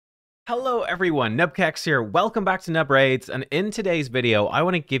Hello everyone, nubkeks here. Welcome back to Nub Raids, and in today's video, I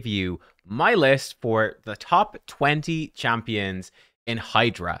want to give you my list for the top 20 champions in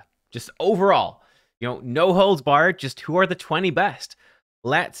Hydra. Just overall, no holds barred, just who are the 20 best.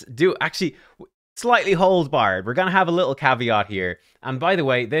 Let's do, actually, slightly holds barred. We're going to have a little caveat here. And by the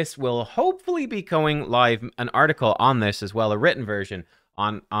way, this will hopefully be going live, an article on this as well, a written version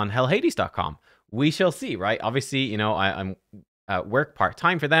on hellhades.com. We shall see, right? Obviously, I'm work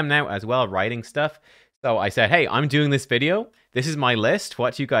part-time for them now as well, writing stuff. So I said, hey, I'm doing this video. This is my list.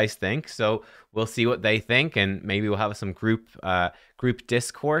 What do you guys think? So we'll see what they think, and maybe we'll have some group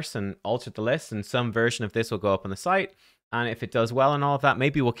discourse and alter the list, and some version of this will go up on the site. And if it does well and all of that,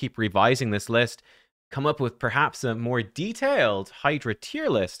 maybe we'll keep revising this list, come up with perhaps a more detailed Hydra tier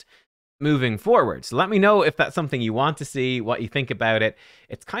list moving forward. So let me know if that's something you want to see, what you think about it.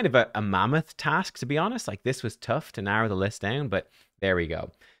 It's kind of a mammoth task, to be honest. Like, this was tough to narrow the list down, but there we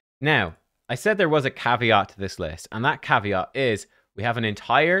go. Now, I said there was a caveat to this list, and that caveat is we have an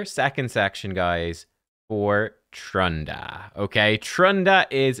entire second section, guys, for Trunda. Okay, Trunda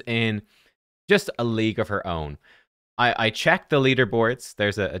is in just a league of her own. I checked the leaderboards.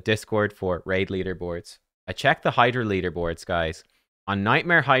 There's a Discord for raid leaderboards. I checked the Hydra leaderboards, guys. On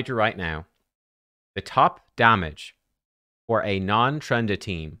Nightmare Hydra right now, the top damage for a non-Trunda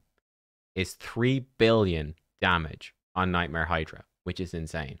team is 3 billion damage on Nightmare Hydra, which is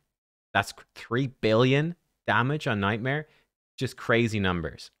insane. That's 3 billion damage on Nightmare. Just crazy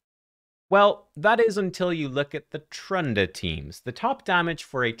numbers. Well, that is until you look at the Trunda teams. The top damage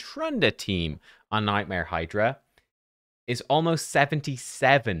for a Trunda team on Nightmare Hydra is almost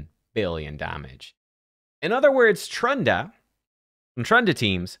 77 billion damage. In other words, Trunda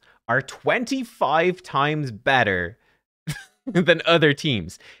teams are 25 times better than other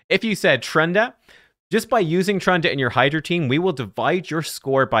teams. If you said Trunda, just by using Trunda in your Hydra team, we will divide your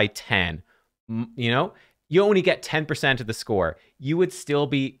score by 10. You only get 10% of the score. You would still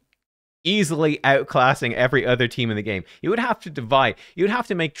be easily outclassing every other team in the game. You would have to divide. You would have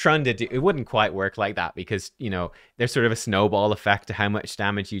to make Trunda do. It wouldn't quite work like that because, there's sort of a snowball effect to how much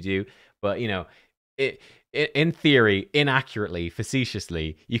damage you do. But, in theory, inaccurately,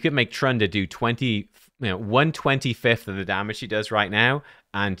 facetiously, you could make Trunda do 1/25th of the damage she does right now,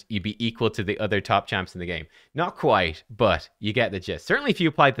 and you'd be equal to the other top champs in the game. Not quite, but you get the gist. Certainly, if you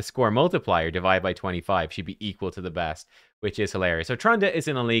applied the score multiplier, divide by 25, she'd be equal to the best, which is hilarious. So Trunda is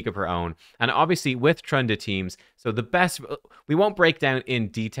in a league of her own, and obviously with Trunda teams, so the best, we won't break down in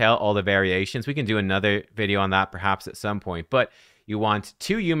detail all the variations. We can do another video on that perhaps at some point, but you want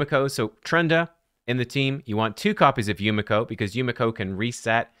 2 Yumikos, so Trunda in the team, you want 2 copies of Yumiko, because Yumiko can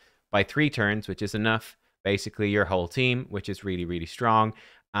reset by 3 turns, which is enough, basically your whole team, which is really, really strong.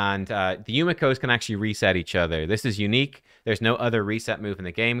 And the Yumikos can actually reset each other. This is unique. There's no other reset move in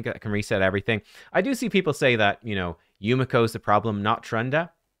the game that can reset everything. I do see people say that, Yumiko's the problem, not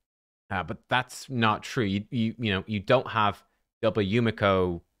Trunda. But that's not true. You don't have double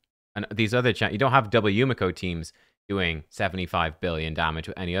Yumiko and these other you don't have double Yumiko teams doing 75 billion damage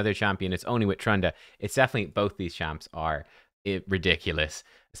with any other champion. It's only with Trunda. It's definitely, both these champs are ridiculous,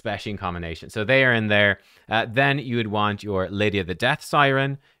 especially in combination. So they are in there. Then you would want your Lydia the Death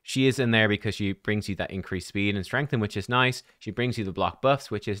Siren. She is in there because she brings you that increased speed and strengthen, which is nice. She brings you the block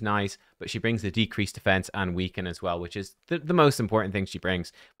buffs, which is nice, but she brings the decreased defense and weaken as well, which is the most important thing she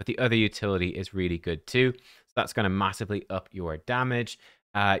brings. But the other utility is really good too. So that's going to massively up your damage.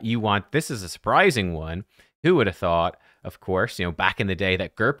 You want, this is a surprising one. Who would have thought, of course, back in the day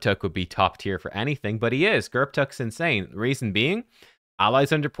that Gerptuk would be top tier for anything, but he is. Gerptuk's insane. The reason being,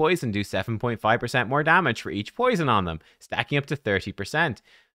 allies under poison do 7.5% more damage for each poison on them, stacking up to 30%.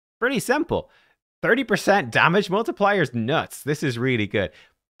 Pretty simple. 30% damage multiplier is nuts. This is really good.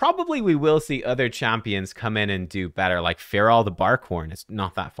 Probably we will see other champions come in and do better, like Feral the Barkhorn is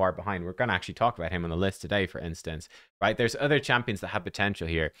not that far behind. We're going to actually talk about him on the list today, for instance. Right? There's other champions that have potential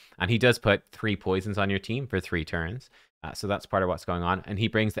here, and he does put 3 poisons on your team for 3 turns. So that's part of what's going on, and he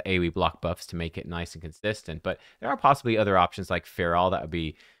brings the AoE block buffs to make it nice and consistent. But there are possibly other options like Feral that would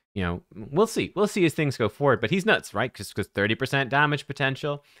be, we'll see. We'll see as things go forward, but he's nuts, right? Because 30% damage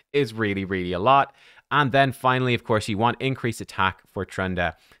potential is really, really a lot. And then finally, of course, you want increased attack for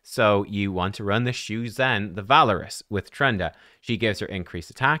Trunda. So you want to run the Shuzen, the Valorous, with Trunda. She gives her increased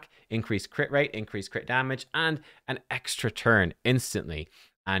attack, increased crit rate, increased crit damage, and an extra turn instantly.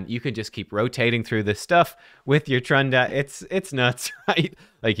 And you can just keep rotating through this stuff with your Trunda. It's nuts, right?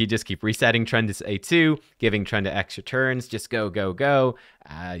 Like, you just keep resetting Trunda's A2, giving Trunda extra turns, just go, go, go.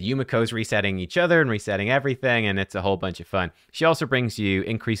 Yumiko's resetting each other and resetting everything, and it's a whole bunch of fun. She also brings you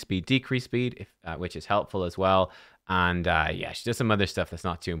increased speed, decreased speed, which is helpful as well. And yeah, she does some other stuff that's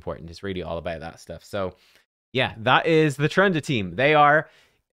not too important. It's really all about that stuff. So yeah, that is the Trunda team. They're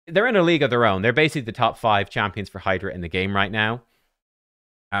in a league of their own. They're basically the top 5 champions for Hydra in the game right now.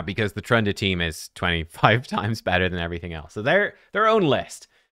 Because the Trunda team is 25 times better than everything else. So they're their own list.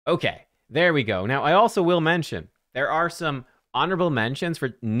 Okay, there we go. Now, I also will mention, there are some honorable mentions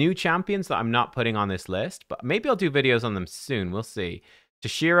for new champions that I'm not putting on this list, but maybe I'll do videos on them soon. We'll see.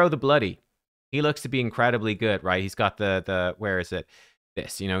 Toshiro the Bloody. He looks to be incredibly good, right? He's got the where is it?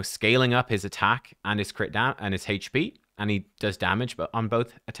 This, scaling up his attack and his crit down and his HP, and he does damage on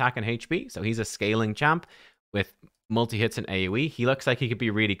both attack and HP. So he's a scaling champ with multi-hits and AoE. He looks like he could be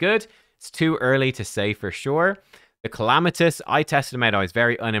really good. It's too early to say for sure. The Calamitous, I tested him out. I was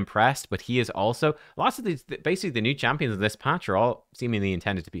very unimpressed, but he is also... Lots of these, basically the new champions of this patch are all seemingly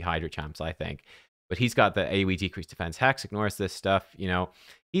intended to be Hydra champs, I think. But he's got the AoE decreased defense hex, ignores this stuff,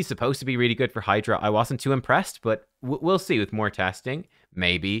 He's supposed to be really good for Hydra. I wasn't too impressed, but we'll see with more testing.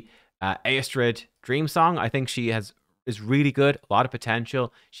 Maybe. Aestrid Dream Song, I think she is really good, a lot of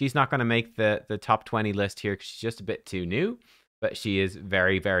potential. She's not going to make the top 20 list here because she's just a bit too new, but she is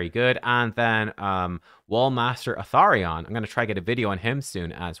very, very good. And then Wallmaster Atharion, I'm going to try to get a video on him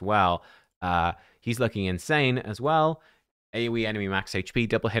soon as well. He's looking insane as well. AoE enemy max HP,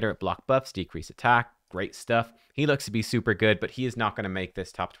 double hitter, block buffs, decrease attack, great stuff. He looks to be super good, but he is not going to make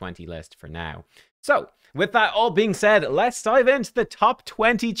this top 20 list for now. So, with that all being said, let's dive into the top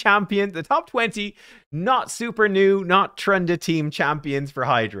 20 champions, the top 20 not super new, not Trunda team champions for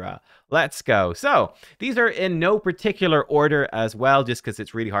Hydra. Let's go. So, these are in no particular order as well, just because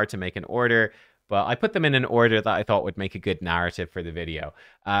it's really hard to make an order. But I put them in an order that I thought would make a good narrative for the video.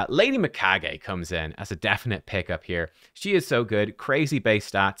 Lady Mikage comes in as a definite pickup here. She is so good. Crazy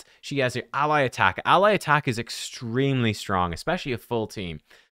base stats. She has her ally attack. Ally attack is extremely strong, especially a full team.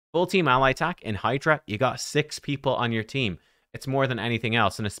 Full team ally attack in Hydra, you got 6 people on your team. It's more than anything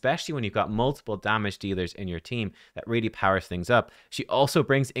else, and especially when you've got multiple damage dealers in your team, that really powers things up. She also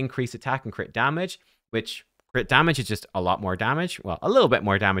brings increased attack and crit damage, which crit damage is just a lot more damage. Well, a little bit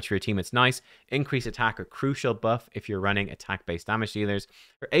more damage for your team. It's nice. Increased attack, a crucial buff if you're running attack-based damage dealers.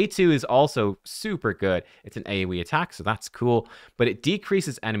 Her A2 is also super good. It's an AoE attack, so that's cool. But it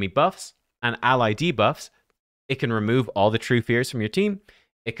decreases enemy buffs and ally debuffs. It can remove all the true fears from your team.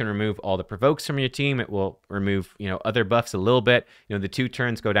 It can remove all the provokes from your team. It will remove, other buffs a little bit. The 2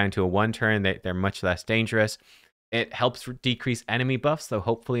 turns go down to a 1 turn. They're much less dangerous. It helps decrease enemy buffs, though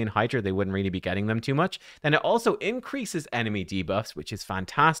hopefully in Hydra they wouldn't really be getting them too much. Then it also increases enemy debuffs, which is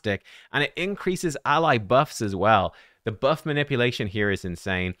fantastic. And it increases ally buffs as well. The buff manipulation here is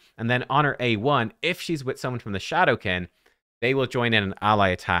insane. And then on her A1, if she's with someone from the Shadowkin, they will join in an ally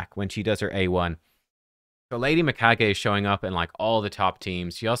attack when she does her A1. So Lady Mikage is showing up in like all the top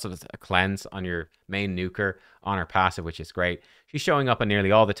teams. She also does a cleanse on your main nuker on her passive, which is great. She's showing up on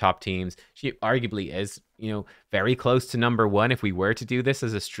nearly all the top teams. She arguably is, very close to number 1 if we were to do this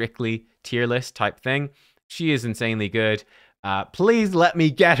as a strictly tier list type thing. She is insanely good. Please let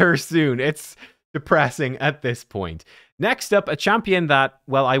me get her soon. It's depressing at this point. Next up, a champion that,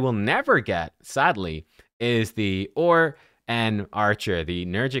 well, I will never get, sadly, is the Or-N Archer, the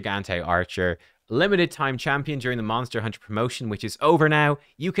Nergigante Archer. Limited time champion during the Monster Hunter promotion, which is over now.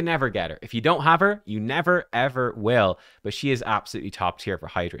 You can never get her. If you don't have her, you never ever will. But she is absolutely top tier for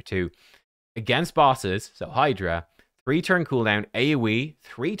Hydra too. Against bosses, so Hydra, 3-turn cooldown, AoE,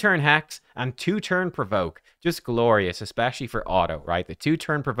 3-turn hex, and 2-turn provoke. Just glorious, especially for auto, right? The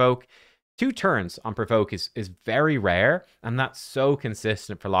 2-turn provoke, 2 turns on provoke is very rare, and that's so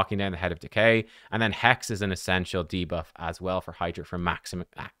consistent for locking down the Head of Decay. And then hex is an essential debuff as well for Hydra for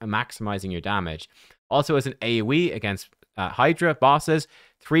maximizing your damage. Also as an AoE against Hydra bosses,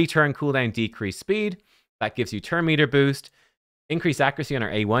 3-turn cooldown, decreased speed. That gives you turn meter boost. Increased accuracy on her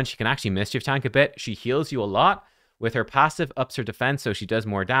A1. She can actually mischief tank a bit. She heals you a lot. With her passive, ups her defense, so she does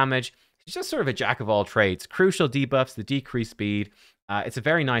more damage. She's just sort of a jack of all trades. Crucial debuffs, the decreased speed. It's a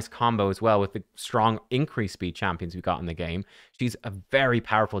very nice combo as well with the strong increased speed champions we got in the game. She's a very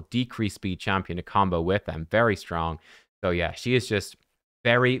powerful decreased speed champion to combo with them. Very strong. So yeah, she is just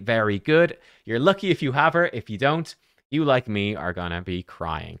very, very good. You're lucky if you have her. If you don't, you like me are gonna be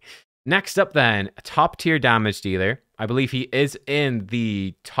crying. Next up then, a top tier damage dealer. I believe he is in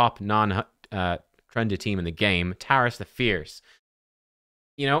the top non-Trunda team in the game. Taras the Fierce.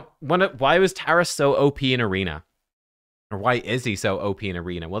 Why was Taras so OP in Arena? Or why is he so OP in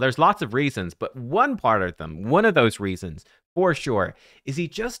Arena? Well, there's lots of reasons, but one of those reasons, for sure, is he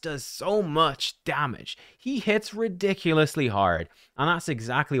just does so much damage. He hits ridiculously hard, and that's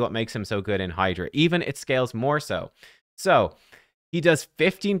exactly what makes him so good in Hydra. Even it scales more so. So, He does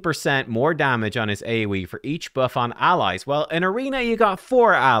 15% more damage on his AoE for each buff on allies. Well, in Arena, you got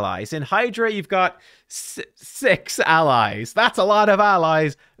 4 allies. In Hydra, you've got 6 allies. That's a lot of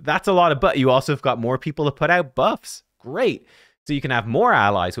allies. That's a lot of buff. You also have got more people to put out buffs. Great. So you can have more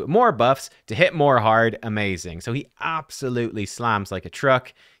allies with more buffs to hit more hard. Amazing. So he absolutely slams like a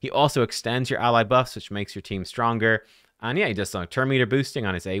truck. He also extends your ally buffs, which makes your team stronger. And yeah, he does some turn meter boosting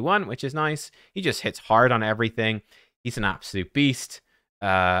on his A1, which is nice. He just hits hard on everything. He's an absolute beast.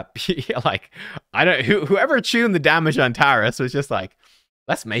 Like, I don't, whoever tuned the damage on Taras was just like,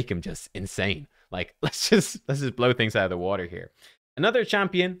 let's make him just insane. Like, let's just blow things out of the water here. Another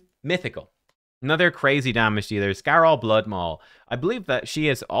champion, mythical. Another crazy damage dealer, Scarol Bloodmaul. I believe that she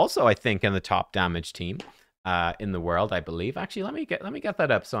is also, I think, in the top damage team in the world, I believe. Actually, let me get that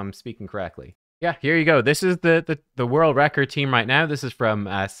up so I'm speaking correctly. Yeah, here you go. This is the world record team right now. This is from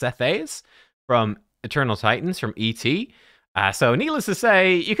Sethaeus, from Eternal Titans, from ET. So needless to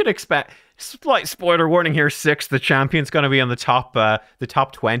say, you could expect, slight spoiler warning here, 6, the champion's going to be on the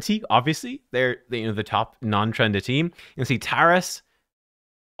top 20, obviously. They're the top non-trended team. You can see Taras,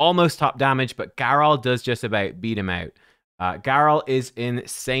 almost top damage, but Garol does just about beat him out. Garol is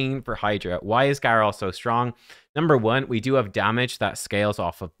insane for Hydra. Why is Garol so strong? Number 1, we do have damage that scales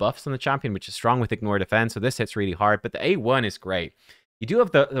off of buffs on the champion, which is strong with Ignore Defense, so this hits really hard, but the A1 is great. You do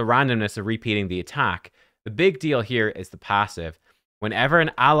have the randomness of repeating the attack. The big deal here is the passive. Whenever an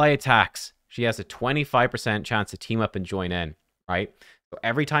ally attacks, she has a 25% chance to team up and join in, right? So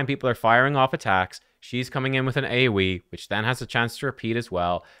every time people are firing off attacks, she's coming in with an AoE, which then has a chance to repeat as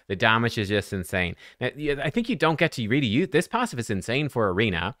well. The damage is just insane. Now, I think you don't get to really use this passive. Is insane for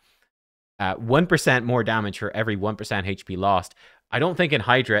Arena. 1% more damage for every 1% HP lost. I don't think in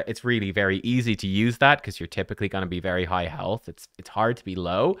Hydra it's really very easy to use that because you're typically going to be very high health. It's hard to be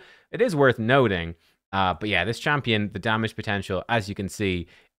low. It is worth noting. But yeah, this champion, the damage potential, as you can see,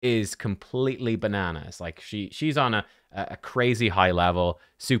 is completely bananas. Like she's on a crazy high level,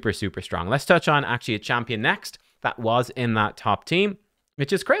 super, super strong. Let's touch on actually a champion next that was in that top team,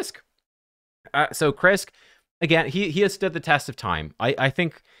 which is Krisk. So Krisk, again, he has stood the test of time. I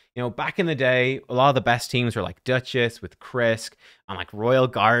think, back in the day, a lot of the best teams were like Duchess with Krisk and like Royal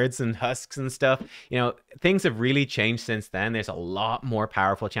Guards and Husks and stuff. Things have really changed since then. There's a lot more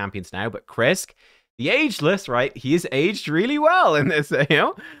powerful champions now, but Krisk, the ageless, right? He's aged really well in this,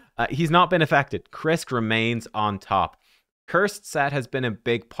 he's not been affected. Krisk remains on top. Cursed set has been a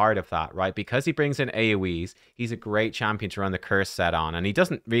big part of that, right? Because he brings in AoEs, he's a great champion to run the Cursed set on, and he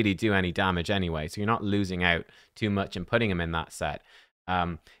doesn't really do any damage anyway, so you're not losing out too much in putting him in that set.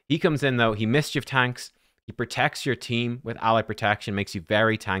 He comes in, though, he mischief tanks, he protects your team with ally protection, makes you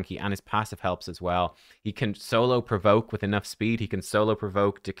very tanky, and his passive helps as well. He can solo provoke with enough speed. He can solo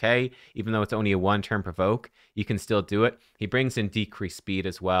provoke decay, even though it's only a 1-turn provoke. You can still do it. He brings in decreased speed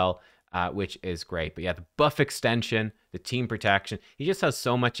as well, which is great. But yeah, the buff extension, the team protection, he just has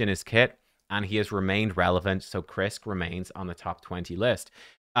so much in his kit, and he has remained relevant, so Krisk remains on the top 20 list.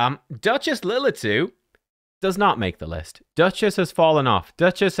 Duchess Lilitu does not make the list. Duchess has fallen off.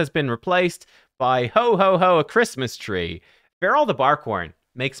 Duchess has been replaced by ho ho ho a Christmas tree. Feral the Barkhorn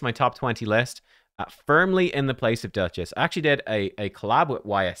makes my top 20 list, firmly in the place of Duchess. I actually did a collab with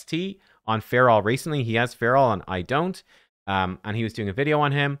YST on Feral recently. He has Feral and I don't, and he was doing a video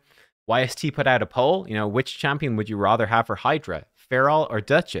on him. YST put out a poll, which champion would you rather have for Hydra, Feral or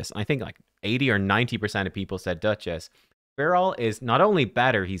Duchess? And I think like 80 or 90% of people said Duchess. Feral is not only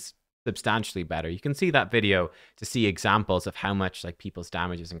better, he's substantially better. You can see that video to see examples of how much like people's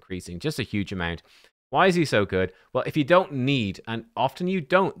damage is increasing, just a huge amount. Why is he so good? Well, if you don't need, and often you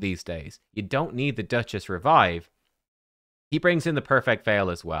don't these days, you don't need the Duchess revive, he brings in the perfect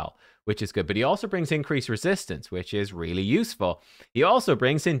veil as well, which is good. But he also brings increased resistance, which is really useful. He also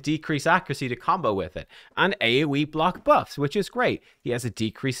brings in decreased accuracy to combo with it, and AoE block buffs, which is great. He has a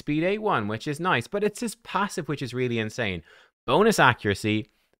decreased speed A1, which is nice, but it's his passive, which is really insane. Bonus accuracy,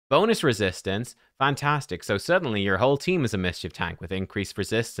 bonus resistance, fantastic. So suddenly your whole team is a mischief tank with increased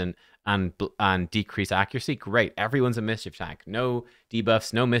resistance and decreased accuracy. Great, everyone's a mischief tank. No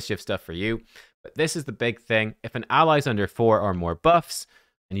debuffs, no mischief stuff for you. But this is the big thing. If an ally's under 4 or more buffs,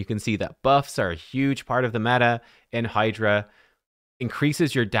 and you can see that buffs are a huge part of the meta in Hydra,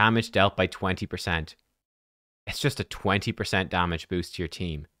 increases your damage dealt by 20%. It's just a 20% damage boost to your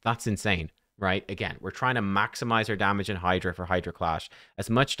team. That's insane. Right? Again, we're trying to maximize our damage in Hydra for Hydra Clash. As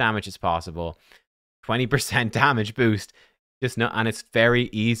much damage as possible. 20% damage boost. And it's very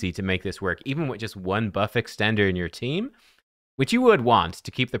easy to make this work. Even with just one buff extender in your team, which you would want to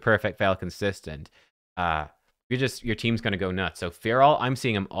keep the perfect veil consistent. Your team's going to go nuts. So Feral, I'm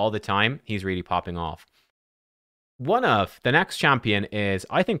seeing him all the time. He's really popping off. one of the next champion is,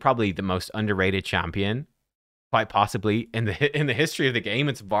 I think, probably the most underrated champion, quite possibly in the history of the game.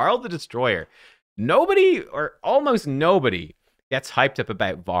 It's Varl the Destroyer. Nobody, or almost nobody, gets hyped up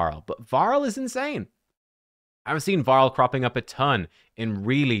about Varl, but Varl is insane. I've seen Varl cropping up a ton in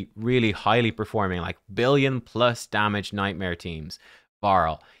really, really highly performing, like billion-plus damage Nightmare teams.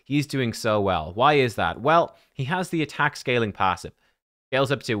 Varl, he's doing so well. Why is that? Well, he has the attack scaling passive.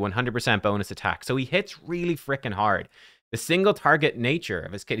 Scales up to 100% bonus attack, so he hits really freaking hard. The single target nature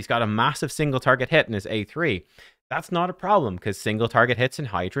of his kit, he's got a massive single target hit in his A3. That's not a problem, because single target hits in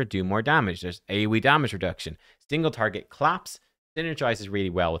Hydra do more damage. There's AoE damage reduction. Single target claps synergizes really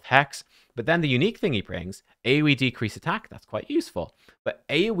well with Hex. But then the unique thing he brings, AoE decrease attack, that's quite useful. But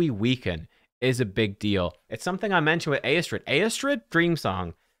AoE weaken is a big deal. It's something I mentioned with Aestrid. Aestrid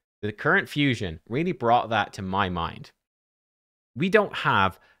Dreamsong, the current fusion, really brought that to my mind. We don't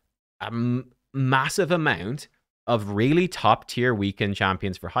have a massive amount of really top tier weekend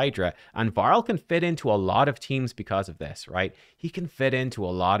champions for Hydra, and Varl can fit into a lot of teams because of this, right? He can fit into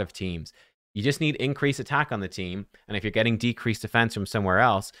a lot of teams. You just need increased attack on the team, and if you're getting decreased defense from somewhere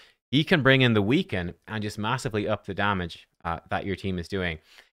else, he can bring in the weaken and just massively up the damage that your team is doing.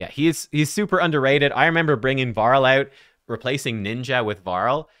 Yeah, he's super underrated. I remember bringing Varl out, replacing Ninja with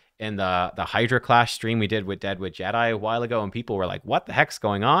Varl in the Hydra Clash stream we did with Deadwood Jedi a while ago, and people were like, what the heck's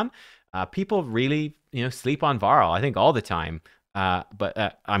going on? People really, sleep on Varl, I think, all the time.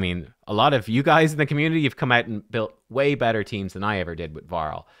 But I mean, a lot of you guys in the community, you've come out and built way better teams than I ever did with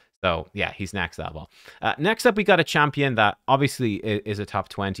Varl. So yeah, he's next level. Next up, we got a champion that obviously is a top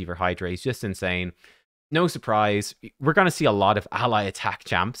 20 for Hydra. He's just insane. No surprise. We're going to see a lot of ally attack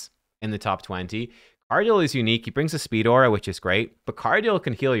champs in the top 20. Cardial is unique. He brings a speed aura, which is great. But Cardial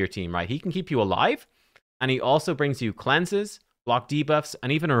can heal your team, right? He can keep you alive. And he also brings you cleanses, block debuffs,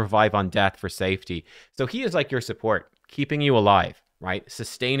 and even a revive on death for safety. So he is like your support, keeping you alive, right?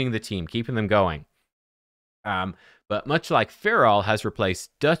 Sustaining the team, keeping them going. But much like Feral has replaced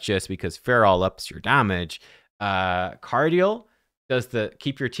Duchess because Feral ups your damage, Cardial does the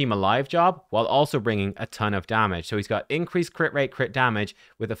keep your team alive job while also bringing a ton of damage. So he's got increased crit rate, crit damage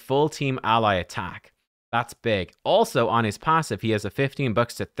with a full team ally attack. That's big. Also on his passive, he has a 15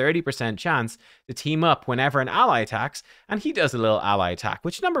 bucks to 30% chance to team up whenever an ally attacks, and he does a little ally attack,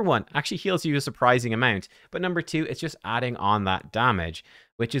 which number one, actually heals you a surprising amount, but number two, it's just adding on that damage,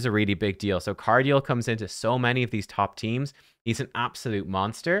 which is a really big deal. So Cardial comes into so many of these top teams. He's an absolute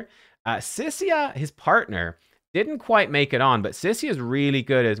monster. Sissia, his partner, didn't quite make it on, but Sissia is really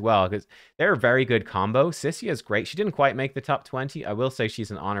good as well because they're a very good combo. Sissia is great. She didn't quite make the top 20. I will say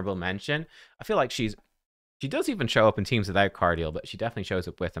she's an honorable mention. I feel like she does even show up in teams without Cardial, but she definitely shows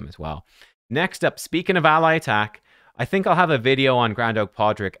up with them as well. Next up, speaking of ally attack, I think I'll have a video on Grand Oak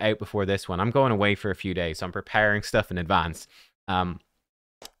Podrick out before this one. I'm going away for a few days, so I'm preparing stuff in advance.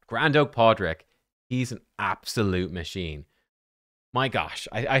 Grand Oak Podrick, he's an absolute machine. My gosh,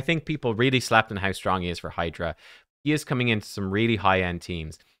 I think people really slept on how strong he is for Hydra. He is coming into some really high-end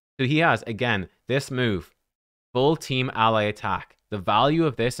teams. So he has, again, this move, full team ally attack. The value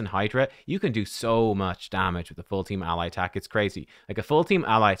of this in Hydra, you can do so much damage with a full team ally attack. It's crazy. Like a full team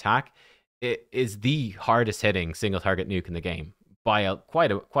ally attack, it is the hardest hitting single target nuke in the game by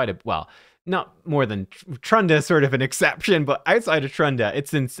quite a well, not more than Trunda, sort of an exception, but outside of Trunda,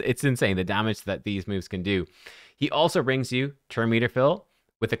 it's insane the damage that these moves can do. He also brings you turn meter fill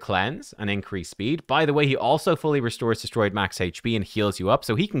with a cleanse and increased speed. By the way, he also fully restores destroyed max HP and heals you up,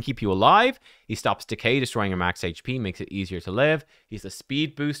 so he can keep you alive. He stops decay, destroying your max HP, makes it easier to live. He's a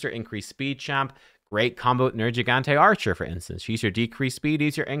speed booster, increased speed champ. Great combo with Nergigante Archer, for instance. He's your decreased speed,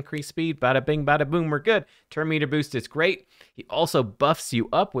 he's your increased speed. Bada bing, bada boom, we're good. Turn meter boost is great. He also buffs you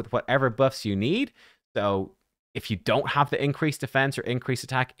up with whatever buffs you need. So if you don't have the increased defense or increased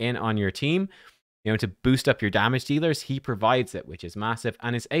attack in on your team, to boost up your damage dealers, he provides it, which is massive.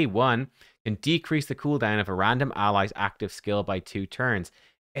 And his A1 can decrease the cooldown of a random ally's active skill by 2 turns.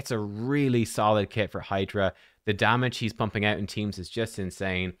 It's a really solid kit for Hydra. The damage he's pumping out in teams is just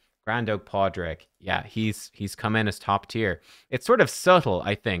insane. Grand Oak Podrick, yeah, he's come in as top tier. It's sort of subtle,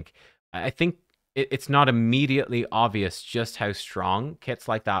 I think. I think it's not immediately obvious just how strong kits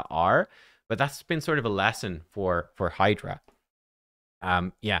like that are, but that's been sort of a lesson for Hydra.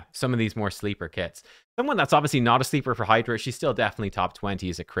 Yeah, some of these more sleeper kits. Someone that's obviously not a sleeper for Hydra, she's still definitely top 20,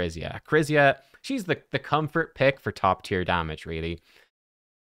 is Acrizia. Acrizia, she's the comfort pick for top tier damage, really.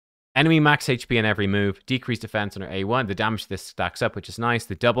 Enemy max HP in every move, decreased defense on her A1. The damage this stacks up, which is nice.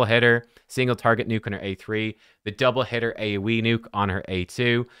 The double hitter, single target nuke on her A3. The double hitter AoE nuke on her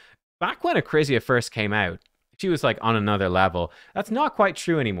A2. Back when Acrizia first came out, she was like on another level. That's not quite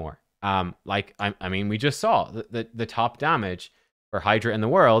true anymore. I mean, we just saw the top damage for Hydra in the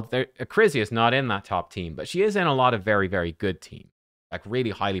world. Acrizia is not in that top team, but she is in a lot of very, very good teams, like really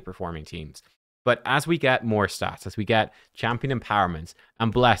highly performing teams. But as we get more stats, as we get champion empowerments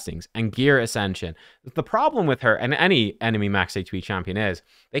and blessings and gear ascension, the problem with her and any enemy max HP champion is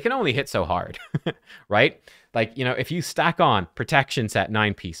they can only hit so hard, right? Like, you know, if you stack on protection set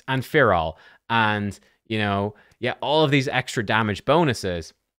 9-piece and Firol and, you know, yeah, all of these extra damage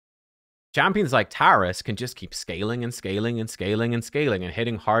bonuses, champions like Taurus can just keep scaling and scaling and scaling and scaling and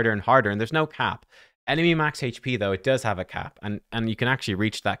hitting harder and harder, and there's no cap. Enemy max HP, though, it does have a cap, and you can actually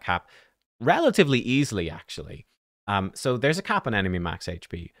reach that cap relatively easily, actually. So there's a cap on enemy max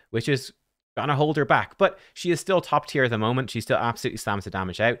HP, which is gonna hold her back, but she is still top tier at the moment. She still absolutely slams the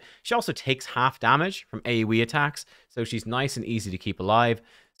damage out. She also takes half damage from AoE attacks, so she's nice and easy to keep alive.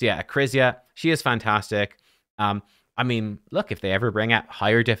 So yeah, Acrizia, she is fantastic. I mean, look, if they ever bring out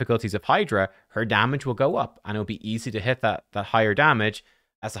higher difficulties of Hydra, her damage will go up, and it'll be easy to hit that higher damage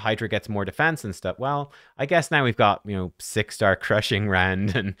as the Hydra gets more defense and stuff. Well, I guess now we've got, you know, 6-star crushing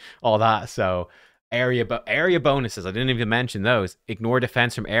rend and all that. So area bonuses, I didn't even mention those. Ignore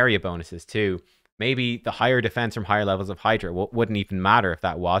defense from area bonuses too. Maybe the higher defense from higher levels of Hydra wouldn't even matter if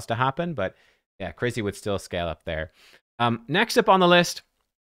that was to happen. But yeah, Crazy would still scale up there. Next up on the list,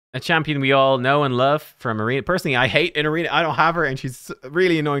 a champion we all know and love from Arena. Personally, I hate in Arena. I don't have her, and she's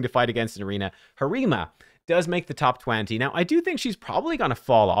really annoying to fight against in Arena. Harima does make the top 20. Now, I do think she's probably going to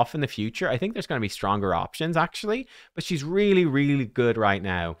fall off in the future. I think there's going to be stronger options, actually. But she's really, really good right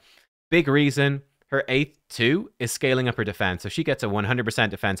now. Big reason, her 8th 2 is scaling up her defense. So she gets a 100%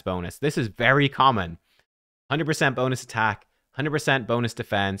 defense bonus. This is very common. 100% bonus attack, 100% bonus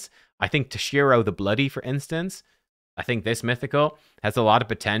defense. I think Toshiro the Bloody, for instance, I think this mythical has a lot of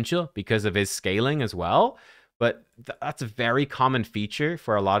potential because of his scaling as well. But that's a very common feature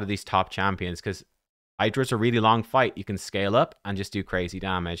for a lot of these top champions, because Hydra's a really long fight. You can scale up and just do crazy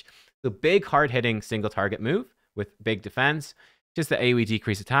damage. The big hard-hitting single target move with big defense, just the AoE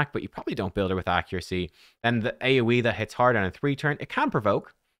decrease attack, but you probably don't build her with accuracy. Then the AoE that hits hard on a 3-turn, it can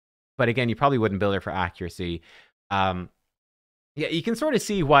provoke, but again, you probably wouldn't build her for accuracy. Yeah, you can sort of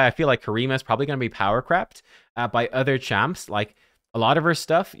see why I feel like Harima is probably going to be power crept by other champs. Like, a lot of her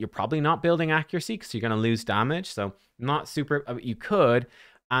stuff, you're probably not building accuracy because you're going to lose damage. So not super, you could.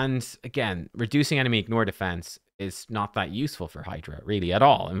 And again, reducing enemy ignore defense is not that useful for Hydra, really, at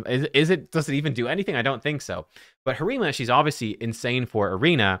all. Does it even do anything? I don't think so. But Harima, she's obviously insane for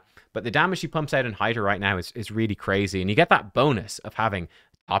Arena, but the damage she pumps out in Hydra right now is really crazy. And you get that bonus of having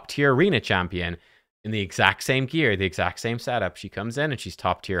top tier Arena champion in the exact same gear, the exact same setup. She comes in and she's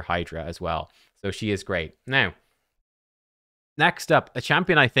top tier Hydra as well. So she is great. Now, next up, a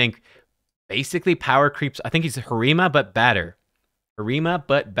champion I think basically power creeps. I think he's Harima, but better. Harima,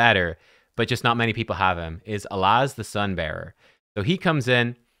 but better, but just not many people have him, is Alaz the Sunbearer. So he comes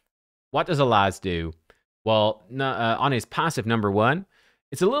in. What does Alaz do? Well, on his passive number 1,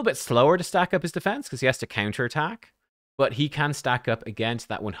 it's a little bit slower to stack up his defense because he has to counterattack, but he can stack up against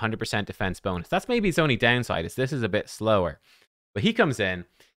that 100% defense bonus. That's maybe his only downside, is this is a bit slower. But he comes in,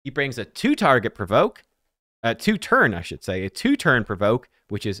 he brings a 2-target provoke, a 2-turn, I should say, a 2-turn provoke,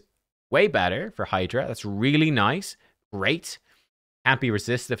 which is way better for Hydra. That's really nice. Great. Can't be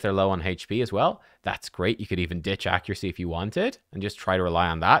resisted if they're low on HP as well. That's great. You could even ditch accuracy if you wanted and just try to rely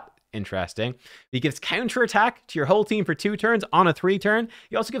on that. Interesting. He gives counterattack to your whole team for 2 turns on a 3-turn.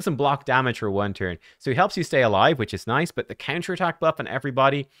 He also gives some block damage for 1 turn. So he helps you stay alive, which is nice, but the counterattack buff on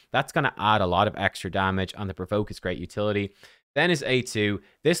everybody, that's going to add a lot of extra damage. On the provoke is great utility. Then his A2.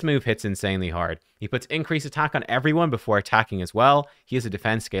 This move hits insanely hard. He puts increased attack on everyone before attacking as well. He is a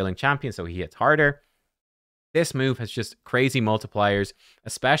defense scaling champion, so he hits harder. This move has just crazy multipliers,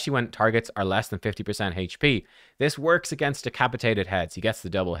 especially when targets are less than 50% HP. This works against decapitated heads. He gets the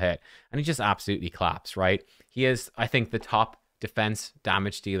double hit, and he just absolutely claps, right? He is, I think, the top defense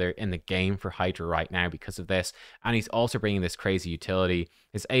damage dealer in the game for Hydra right now because of this, and he's also bringing this crazy utility.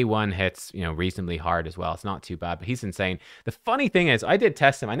 His A1 hits, you know, reasonably hard as well. It's not too bad, but he's insane. The funny thing is, I did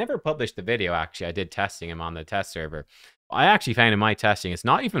test him. I never published the video, actually. I did testing him on the test server. I actually found in my testing, it's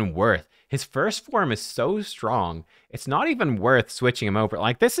not even worth. His first form is so strong, it's not even worth switching him over.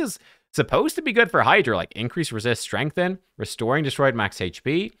 Like, this is supposed to be good for Hydra, like increase resist, strengthen, restoring destroyed max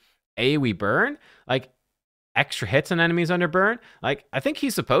HP, AoE burn, like extra hits on enemies under burn. Like, I think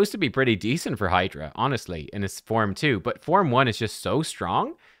he's supposed to be pretty decent for Hydra, honestly, in his form 2. But form 1 is just so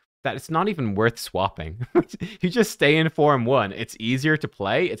strong that it's not even worth swapping. You just stay in form 1. It's easier to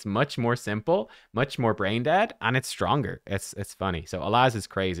play. It's much more simple, much more brain dead, and it's stronger. It's funny. So Alaz is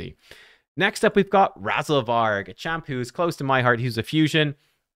crazy. Next up, we've got Razzlevarg, a champ who's close to my heart. He's a fusion.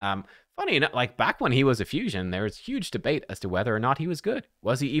 Funny enough, like back when he was a fusion, there was huge debate as to whether or not he was good.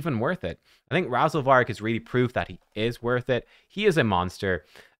 Was he even worth it? I think Razelvarg has really proved that he is worth it. He is a monster.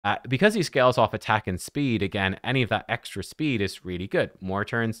 Because he scales off attack and speed, again, any of that extra speed is really good. More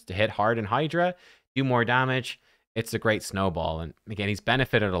turns to hit hard in Hydra, do more damage. It's a great snowball. And again, he's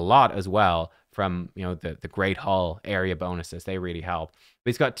benefited a lot as well from, the Great Hall area bonuses. They really help.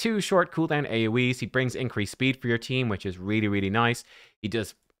 But he's got 2 short cooldown AoEs. He brings increased speed for your team, which is really, really nice. He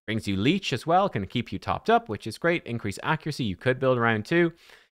brings you Leech as well, can keep you topped up, which is great. Increased accuracy, you could build around too.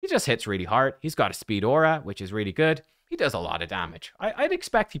 He just hits really hard. He's got a speed aura, which is really good. He does a lot of damage. I'd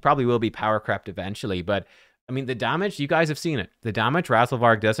expect he probably will be power crept eventually, but I mean, the damage, you guys have seen it. The damage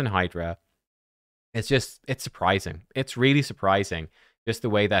Razelvarg does in Hydra, it's surprising. It's really surprising just the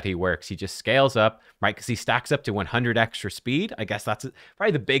way that he works. He just scales up, right? Because he stacks up to 100 extra speed. I guess that's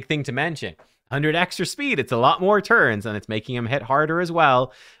probably the big thing to mention. 100 extra speed, it's a lot more turns, and it's making him hit harder as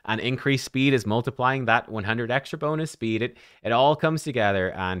well. And increased speed is multiplying that 100 extra bonus speed. It all comes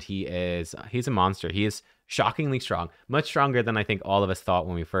together, and he's a monster. He is shockingly strong, much stronger than I think all of us thought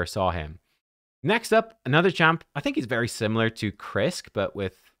when we first saw him. Next up, another champ. I think he's very similar to Krisk, but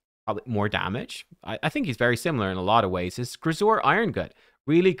with probably more damage. I think he's very similar in a lot of ways. Is Grisor Irongut.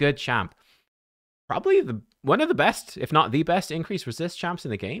 Really good champ. Probably one of the best, if not the best, increased resist champs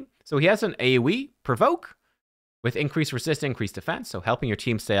in the game. So he has an AoE, Provoke, with increased resist, increased defense. So helping your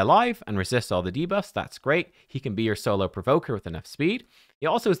team stay alive and resist all the debuffs. That's great. He can be your solo provoker with enough speed. He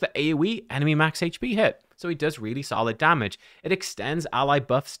also has the AoE enemy max HP hit. So he does really solid damage. It extends ally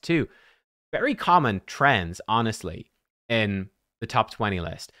buffs too. Very common trends, honestly, in the top 20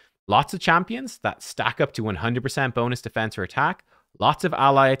 list. Lots of champions that stack up to 100% bonus defense or attack. Lots of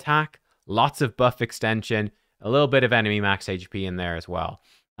ally attack. Lots of buff extension. A little bit of enemy max HP in there as well.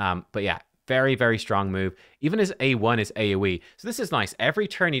 But yeah, very, very strong move. Even his A1 is AoE. So this is nice. Every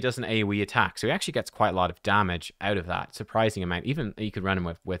turn he does an AoE attack. So he actually gets quite a lot of damage out of that. Surprising amount. Even you could run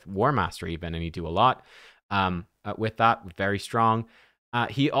him with War Master even, and you do a lot with that. Very strong.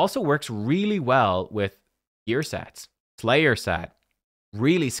 He also works really well with gear sets. Slayer set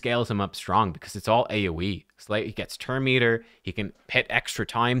really scales him up strong because it's all AoE. Slayer, he gets turn meter. He can hit extra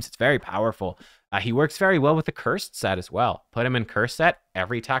times. It's very powerful. He works very well with the Cursed set as well. Put him in Cursed set.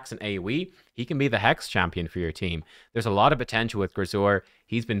 Every attack's an AoE. He can be the Hex champion for your team. There's a lot of potential with Grisor.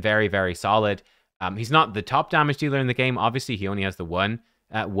 He's been very, very solid. He's not the top damage dealer in the game. Obviously, he only has the one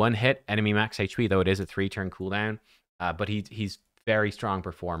hit enemy max HP, though it is a 3-turn cooldown. But he's very strong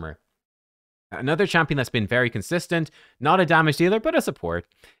performer. Another champion that's been very consistent, not a damage dealer, but a support,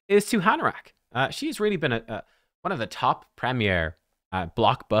 is Tuhanrak. She's really been one of the top premier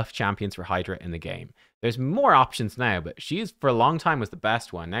block buff champions for Hydra in the game. There's more options now, but she's for a long time was the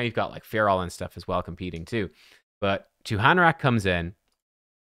best one. Now you've got like Fearall and stuff as well competing too. But Tuhanrak comes in.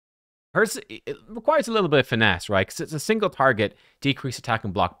 It requires a little bit of finesse, right? Because it's a single target, decrease attack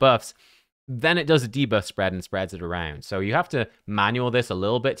and block buffs. Then it does a debuff spread and spreads it around. So you have to manual this a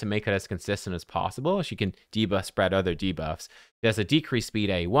little bit to make it as consistent as possible. She can debuff spread other debuffs. She has a decreased speed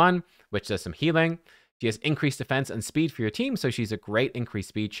A1, which does some healing. She has increased defense and speed for your team, so she's a great increased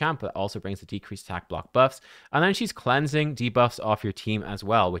speed champ that also brings the decreased attack block buffs. And then she's cleansing debuffs off your team as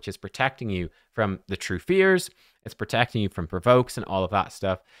well, which is protecting you from the true fears. It's protecting you from provokes and all of that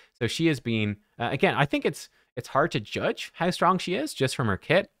stuff. So she has been, again, I think it's hard to judge how strong she is just from her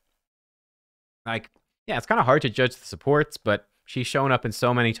kit. Like, yeah, it's kind of hard to judge the supports, but she's shown up in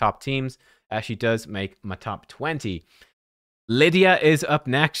so many top teams. She does make my top 20. Lydia is up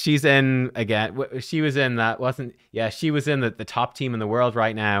next. She's in, again, she was in that, she was in the top team in the world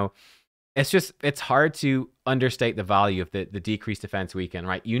right now. It's hard to understate the value of the decreased defense weaken,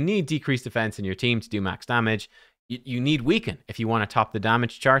 right? You need decreased defense in your team to do max damage. You need weaken if you want to top the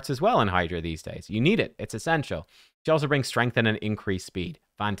damage charts as well in Hydra these days. You need it. It's essential. She also brings strengthen and increased speed.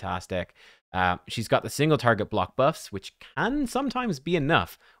 Fantastic. She's got the single target block buffs, which can sometimes be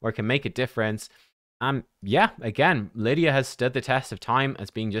enough or can make a difference. Yeah, again, Lydia has stood the test of time as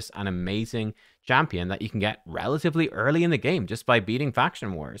being just an amazing champion that you can get relatively early in the game just by beating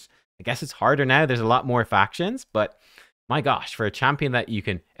faction wars. I guess it's harder now. There's a lot more factions, but my gosh, for a champion that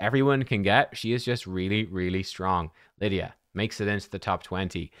everyone can get, she is just really, really strong. Lydia makes it into the top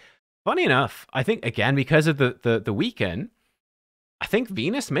 20. Funny enough, I think, again, because of the weekend, I think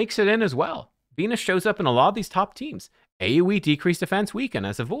Venus makes it in as well. Venus shows up in a lot of these top teams. AoE decreased defense weaken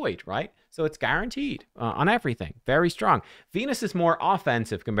as a void, right? So it's guaranteed on everything. Very strong. Venus is more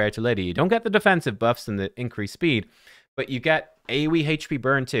offensive compared to Lydia. You don't get the defensive buffs and the increased speed, but you get AoE HP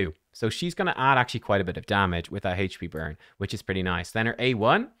burn too. So she's going to add actually quite a bit of damage with that HP burn, which is pretty nice. Then her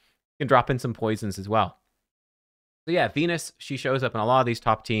A1 can drop in some poisons as well. So yeah, Venus, she shows up in a lot of these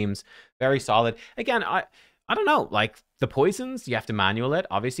top teams. Very solid. Again, I don't know. Like the poisons, you have to manual it,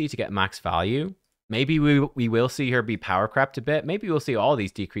 obviously, to get max value. Maybe we will see her be power crept a bit. Maybe we'll see all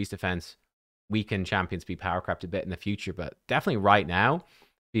these decreased defense weakened champions be power crept a bit in the future. But definitely right now,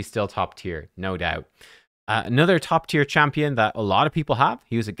 she's still top tier, no doubt. Another top tier champion that a lot of people have,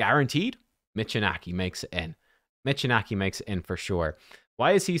 he was a guaranteed, Michinaki makes it in. Michinaki makes it in for sure.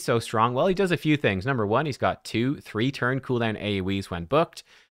 Why is he so strong? Well, he does a few things. Number one, he's got 2-3 turn cooldown AoEs when booked.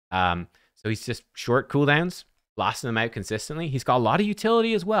 So he's just short cooldowns, blasting them out consistently. He's got a lot of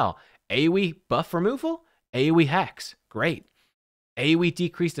utility as well. AoE buff removal, AoE hex, great. AoE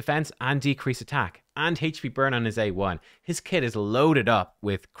decrease defense and decrease attack, and HP burn on his A1. His kit is loaded up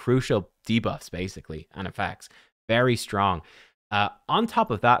with crucial debuffs, basically, and effects. Very strong. On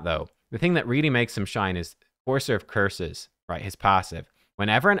top of that, though, the thing that really makes him shine is Forcer of Curses, right? His passive.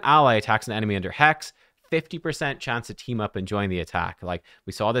 Whenever an ally attacks an enemy under Hex, 50% chance to team up and join the attack. Like,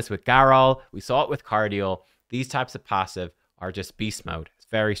 we saw this with Garol, we saw it with Cardial. These types of passive are just beast mode. It's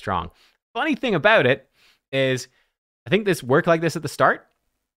very strong. Funny thing about it is, I think this worked like this at the start.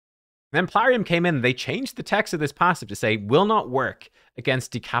 Then Plarium came in and they changed the text of this passive to say, will not work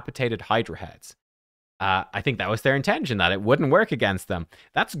against decapitated Hydra heads. I think that was their intention, that it wouldn't work against them.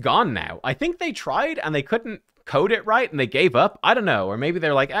 That's gone now. I think they tried and they couldn't code it right and they gave up. I don't know. Or maybe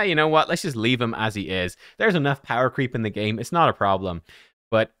they're like, you know what? Let's just leave him as he is. There's enough power creep in the game. It's not a problem.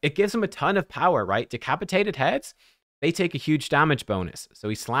 But it gives him a ton of power, right? Decapitated heads, they take a huge damage bonus. So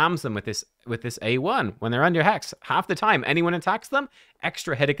he slams them with this A1 when they're under Hex. Half the time, anyone attacks them,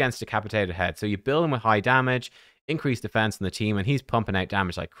 extra hit against decapitated heads. So you build him with high damage, increase defense in the team, and he's pumping out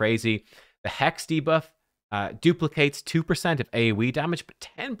damage like crazy. The Hex debuff duplicates 2% of AoE damage, but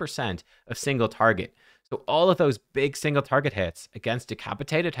 10% of single target. So all of those big single target hits against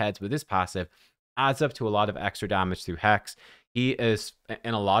decapitated heads with his passive adds up to a lot of extra damage through Hex. He is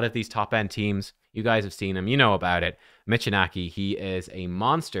in a lot of these top-end teams. You guys have seen him. You know about it. Michinaki, he is a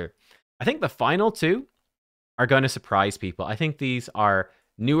monster. I think the final two are going to surprise people. I think these are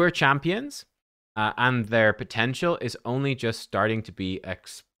newer champions, and their potential is only just starting to be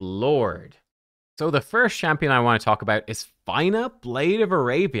explored. So the first champion I want to talk about is Fina, Blade of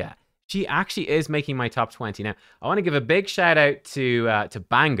Arabia. She actually is making my top 20. Now, I want to give a big shout out to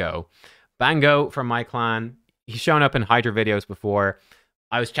Bango. Bango from my clan. He's shown up in Hydra videos before.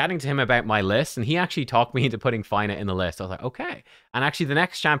 I was chatting to him about my list, and he actually talked me into putting Fina in the list. I was like, okay. And actually, the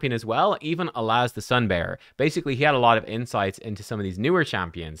next champion as well even allows the Sunbearer. Basically, he had a lot of insights into some of these newer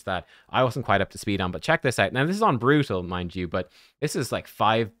champions that I wasn't quite up to speed on. But check this out. Now, this is on Brutal, mind you, but this is like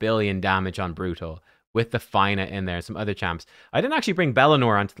 5 billion damage on Brutal with the Fina in there and some other champs. I didn't actually bring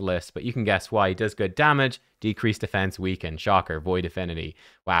Bellinor onto the list, but you can guess why. He does good damage, decreased defense, weaken, shocker, void affinity.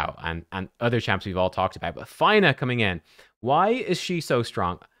 Wow, and other champs we've all talked about. But Fina coming in. Why is she so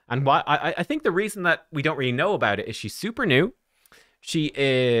strong? And why I think the reason that we don't really know about it is she's super new. She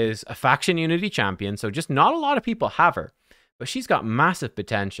is a faction unity champion, so just not a lot of people have her. But she's got massive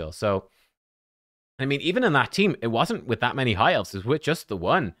potential. So, I mean, even in that team, it wasn't with that many high elves. It was with just the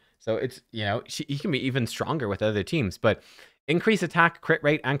one. So it's, you know, he can be even stronger with other teams. But increase attack, crit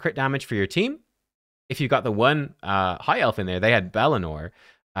rate, and crit damage for your team. If you got the one high elf in there, they had Bellinor,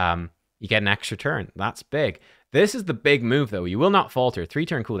 you get an extra turn. That's big. This is the big move, though. You will not falter.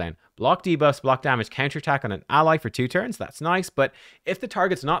 3-turn cooldown. Block debuffs, block damage, counterattack on an ally for 2 turns. That's nice. But if the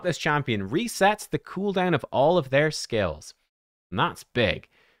target's not this champion, resets the cooldown of all of their skills. And that's big,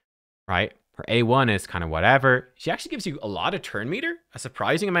 right? Her A1 is kind of whatever. She actually gives you a lot of turn meter, a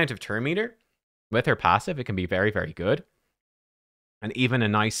surprising amount of turn meter. With her passive, it can be very, very good. And even a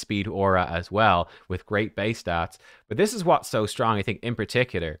nice speed aura as well with great base stats. But this is what's so strong, I think, in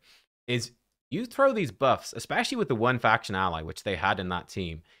particular, is you throw these buffs, especially with the one faction ally, which they had in that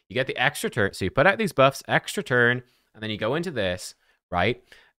team. You get the extra turn. So you put out these buffs, extra turn, and then you go into this, right?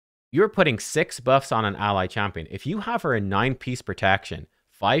 You're putting 6 buffs on an ally champion. If you have her in 9-piece protection,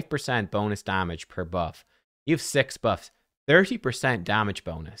 5% bonus damage per buff, you have 6 buffs, 30% damage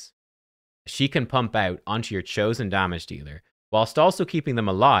bonus. She can pump out onto your chosen damage dealer, whilst also keeping them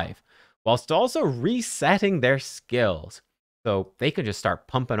alive, whilst also resetting their skills. So they can just start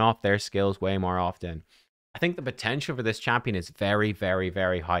pumping off their skills way more often. I think the potential for this champion is very, very,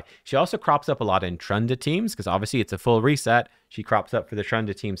 very high. She also crops up a lot in Trunda teams, because obviously it's a full reset. She crops up for the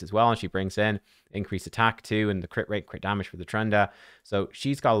Trunda teams as well, and she brings in increased attack too, and the crit rate, crit damage for the Trunda. So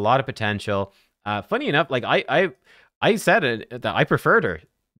she's got a lot of potential. Funny enough, like I said it, that I preferred her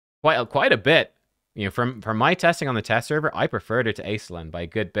quite a bit. You know, from my testing on the test server, I preferred her to Aislinn by a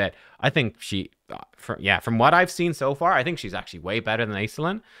good bit. I think she, from what I've seen so far, I think she's actually way better than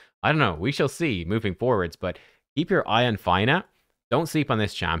Aislinn. I don't know. We shall see moving forwards. But keep your eye on Fina. Don't sleep on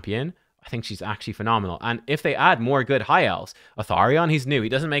this champion. I think she's actually phenomenal. And if they add more good high elves, Atharion, he's new. He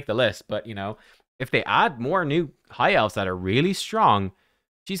doesn't make the list, but, you know, if they add more new high elves that are really strong,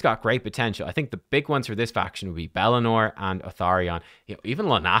 she's got great potential. I think the big ones for this faction would be Bellinor and Atharion. You know, even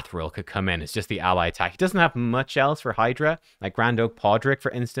Lanathril could come in. It's just the ally attack. He doesn't have much else for Hydra. Like Grand Oak Podrick,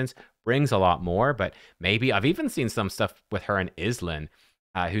 for instance, brings a lot more. But maybe I've even seen some stuff with her and Islin,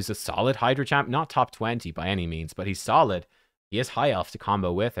 who's a solid Hydra champ. Not top 20 by any means, but he's solid. He is high elf to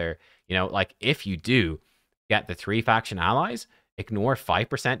combo with her. You know, like if you do get the 3 faction allies, ignore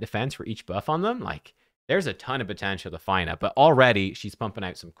 5% defense for each buff on them. Like, there's a ton of potential to Fina, but already she's pumping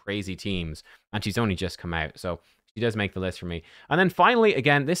out some crazy teams, and she's only just come out, so she does make the list for me. And then finally,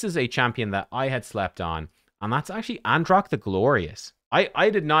 again, this is a champion that I had slept on, and that's actually Androck the Glorious. I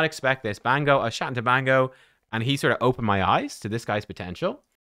did not expect this. Bango, I was chatting to Bango, and he sort of opened my eyes to this guy's potential.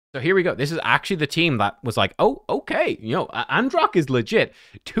 So here we go. This is actually the team that was like, oh, okay, you know, Androck is legit.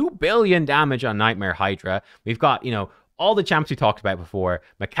 2 billion damage on Nightmare Hydra. We've got, you know, all the champs we talked about before.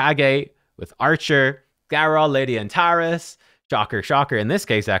 Mikage with Archer, Garol, Lydia, and Taris. Shocker, shocker. In this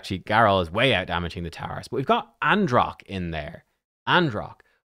case, actually, Garol is way out damaging the Taris. But we've got Androck in there. Androck.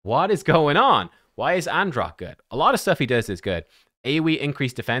 What is going on? Why is Androck good? A lot of stuff he does is good. AoE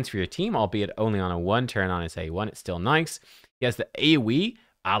increased defense for your team, albeit only on a 1 turn on his A1. It's still nice. He has the AoE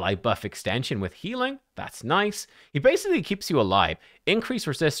ally buff extension with healing. That's nice. He basically keeps you alive. Increase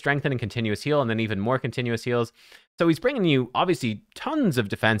resist, strengthen, and continuous heal, and then even more continuous heals. So he's bringing you, obviously, tons of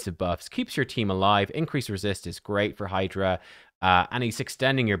defensive buffs. Keeps your team alive. Increase resist is great for Hydra. And he's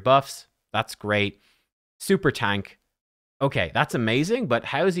extending your buffs. That's great. Super tank. Okay, that's amazing, but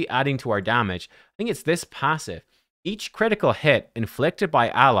how is he adding to our damage? I think it's this passive. Each critical hit inflicted by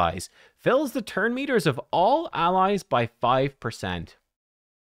allies fills the turn meters of all allies by 5%.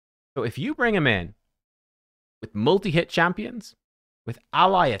 So if you bring him in with multi-hit champions, with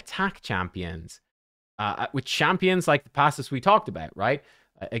ally attack champions, with champions like the passes we talked about, right?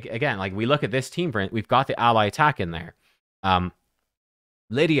 Again, like we look at this team, we've got the ally attack in there.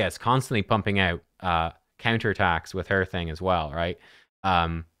 Lydia is constantly pumping out counterattacks with her thing as well, right?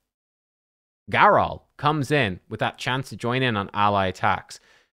 Garol comes in with that chance to join in on ally attacks.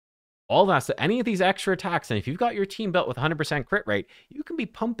 All that, so any of these extra attacks, and if you've got your team built with 100% crit rate, you can be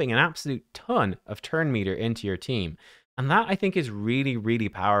pumping an absolute ton of turn meter into your team. And that, I think, is really, really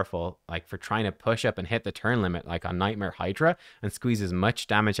powerful, like for trying to push up and hit the turn limit, like on Nightmare Hydra, and squeeze as much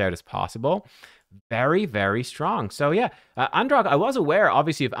damage out as possible. Very, very strong. So yeah, Androck, I was aware,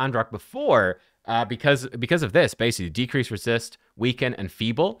 obviously, of Androck before, because of this, basically, decrease resist, weaken, and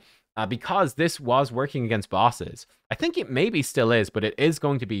feeble. Because this was working against bosses. I think it maybe still is, but it is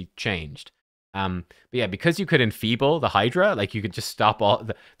going to be changed. But yeah, because you could enfeeble the Hydra, like you could just stop all...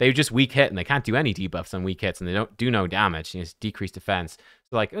 They just weak hit, and they can't do any debuffs on weak hits, and they don't do no damage. You just decrease defense.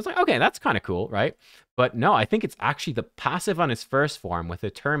 So like, it was like, okay, that's kind of cool, right? But no, I think it's actually the passive on his first form with the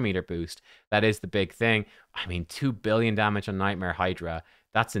turn meter boost that is the big thing. I mean, 2 billion damage on Nightmare Hydra.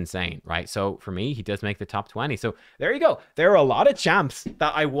 That's insane, right? So for me, he does make the top 20. So there you go. There are a lot of champs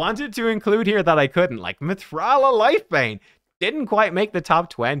that I wanted to include here that I couldn't. Like Mithrala Lifebane didn't quite make the top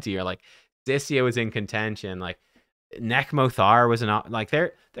 20. Or like Zisia was in contention. Like Nekmothar was not... Like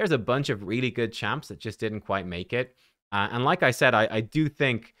there's a bunch of really good champs that just didn't quite make it. And like I said, I do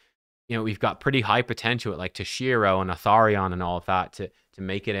think, you know, we've got pretty high potential at like Toshiro and Atharion and all of that to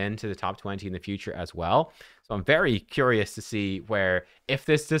make it into the top 20 in the future as well. So I'm very curious to see where, if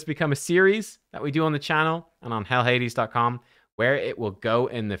this does become a series that we do on the channel and on hellhades.com, where it will go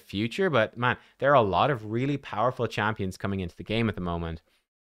in the future. But man, there are a lot of really powerful champions coming into the game at the moment.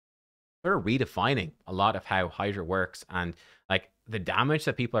 They're redefining a lot of how Hydra works, and like the damage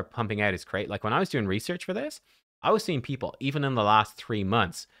that people are pumping out is great. Like when I was doing research for this, I was seeing people, even in the last 3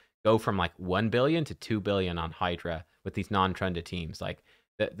 months, go from like 1 billion to 2 billion on Hydra with these non-trended teams. Like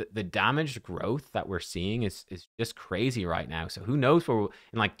the damage growth that we're seeing is just crazy right now. So who knows where we'll,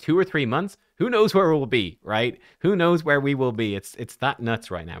 in like 2 or 3 months, who knows where we'll be, right? Who knows where we will be? It's that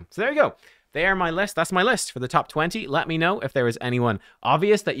nuts right now. So there you go. They are my list. That's my list for the top 20. Let me know if there was anyone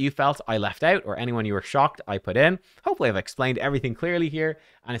obvious that you felt I left out, or anyone you were shocked I put in. Hopefully I've explained everything clearly here,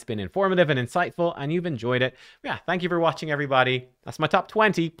 and it's been informative and insightful, and you've enjoyed it. Yeah, thank you for watching, everybody. That's my top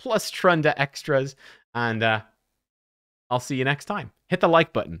 20 plus Trunda extras, and I'll see you next time. Hit the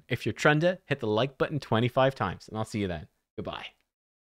like button. If you're Trunda, hit the like button 25 times, and I'll see you then. Goodbye.